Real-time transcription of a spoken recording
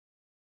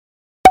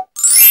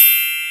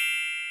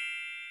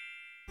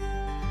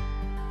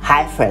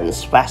Hi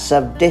friends, what's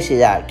up? This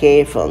is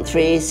Arcade from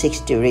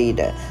 360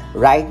 Reader.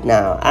 Right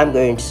now, I'm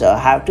going to show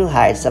how to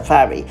hide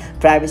Safari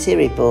privacy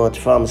report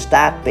from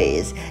start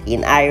page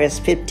in iOS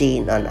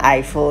 15 on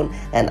iPhone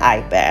and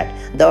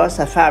iPad. The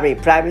Safari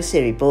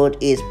privacy report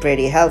is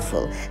pretty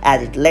helpful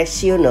as it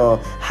lets you know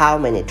how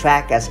many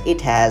trackers it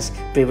has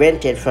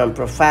prevented from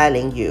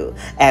profiling you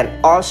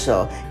and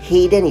also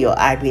hidden your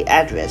IP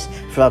address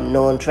from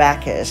known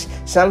trackers.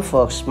 Some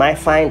folks might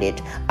find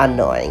it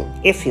annoying.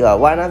 If you are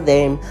one of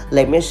them,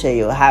 let me show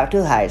you how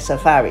to hide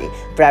Safari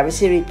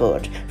privacy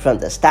report from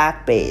the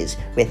start page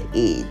with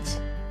ease.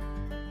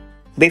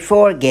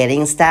 Before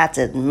getting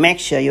started, make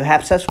sure you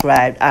have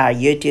subscribed our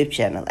YouTube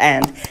channel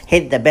and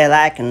hit the bell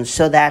icon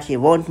so that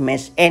you won't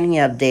miss any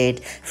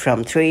update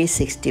from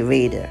 360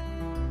 Reader.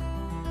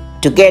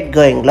 To get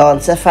going,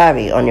 launch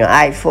Safari on your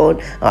iPhone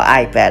or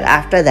iPad.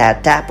 After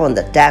that, tap on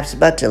the Tabs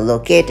button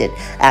located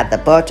at the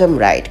bottom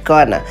right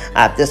corner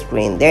of the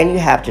screen. Then you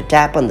have to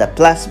tap on the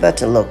plus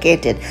button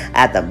located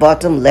at the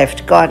bottom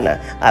left corner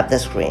of the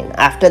screen.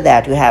 After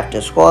that, you have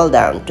to scroll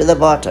down to the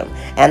bottom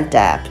and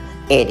tap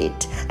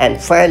Edit.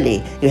 And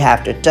finally, you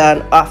have to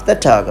turn off the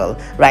toggle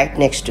right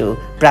next to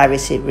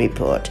Privacy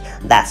Report.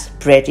 That's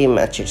pretty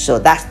much it. So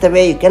that's the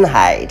way you can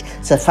hide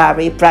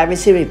Safari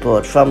Privacy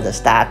Report from the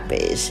start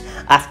page.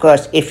 Of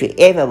course, if you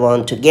ever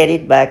want to get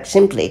it back,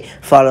 simply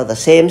follow the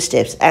same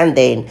steps and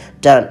then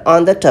turn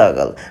on the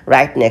toggle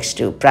right next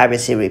to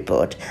Privacy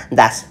Report.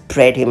 That's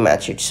pretty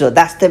much it. So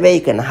that's the way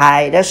you can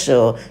hide or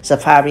show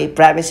Safari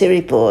Privacy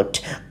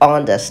Report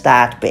on the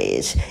start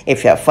page.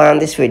 If you have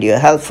found this video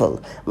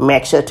helpful,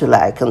 make sure to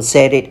like and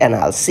share it, and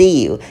I'll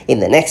see you in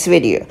the next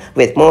video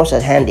with more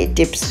such handy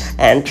tips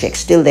and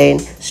tricks. Till then,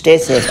 stay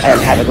safe and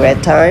have a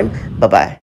great time. Bye bye.